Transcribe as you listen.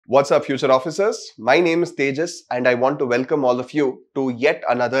What's up, future officers? My name is Tejas and I want to welcome all of you to yet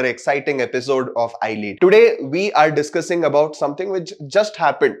another exciting episode of iLead. Today, we are discussing about something which just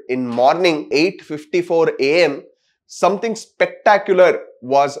happened in morning 8:54 a.m. Something spectacular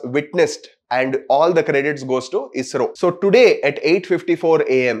was witnessed and all the credits goes to ISRO. So today at 8:54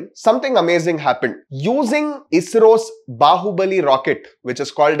 a.m. something amazing happened. Using ISRO's Bahubali rocket, which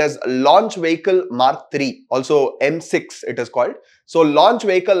is called as Launch Vehicle Mark III, also M6 it is called. So Launch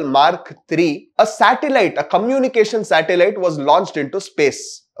Vehicle Mark III, a satellite, a communication satellite was launched into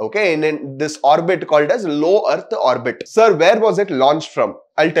space. Okay, in this orbit called as low Earth orbit. Sir, where was it launched from?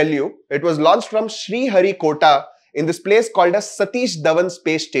 I'll tell you. It was launched from Sriharikota in this place called as Satish Dhawan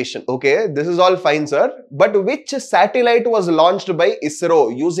space station. Okay, this is all fine, sir. But which satellite was launched by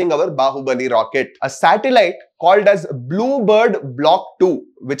ISRO using our Bahubali rocket? A satellite called as Bluebird Block 2,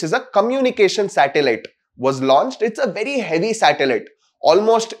 which is a communication satellite, was launched. It's a very heavy satellite.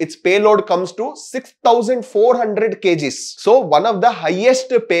 Almost its payload comes to 6,400 kgs. So one of the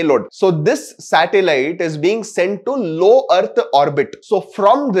highest payload. So this satellite is being sent to low Earth orbit. So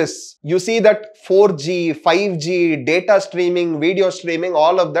from this, you see that 4G, 5G, data streaming, video streaming,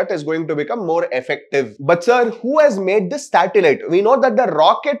 all of that is going to become more effective. But sir, who has made this satellite? We know that the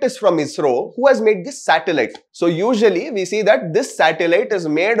rocket is from ISRO. Who has made this satellite? So usually we see that this satellite is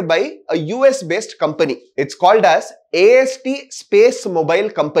made by a US-based company. It's called as AST Space Mobile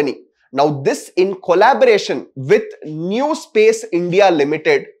company. Now this, in collaboration with New Space India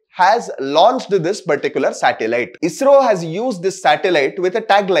Limited, has launched this particular satellite. ISRO has used this satellite with a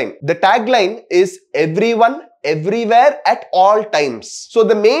tagline. The tagline is everyone, everywhere, at all times. So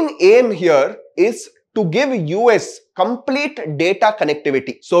the main aim here is to give US complete data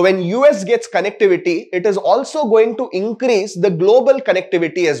connectivity. So when US gets connectivity, it is also going to increase the global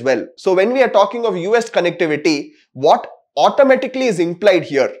connectivity as well. So when we are talking of US connectivity, what automatically is implied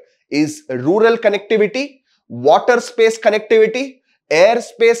here is rural connectivity, water space connectivity,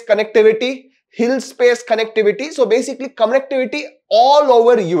 airspace connectivity, hill space connectivity. So basically connectivity all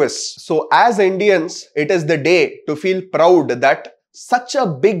over US. So as Indians, it is the day to feel proud that such a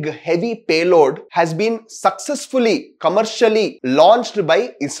big heavy payload has been successfully commercially launched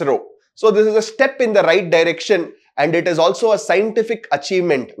by ISRO. So this is a step in the right direction and it is also a scientific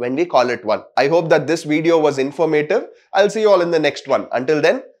achievement when we call it one. I hope that this video was informative. I'll see you all in the next one. Until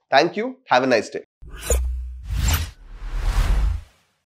then, thank you. Have a nice day.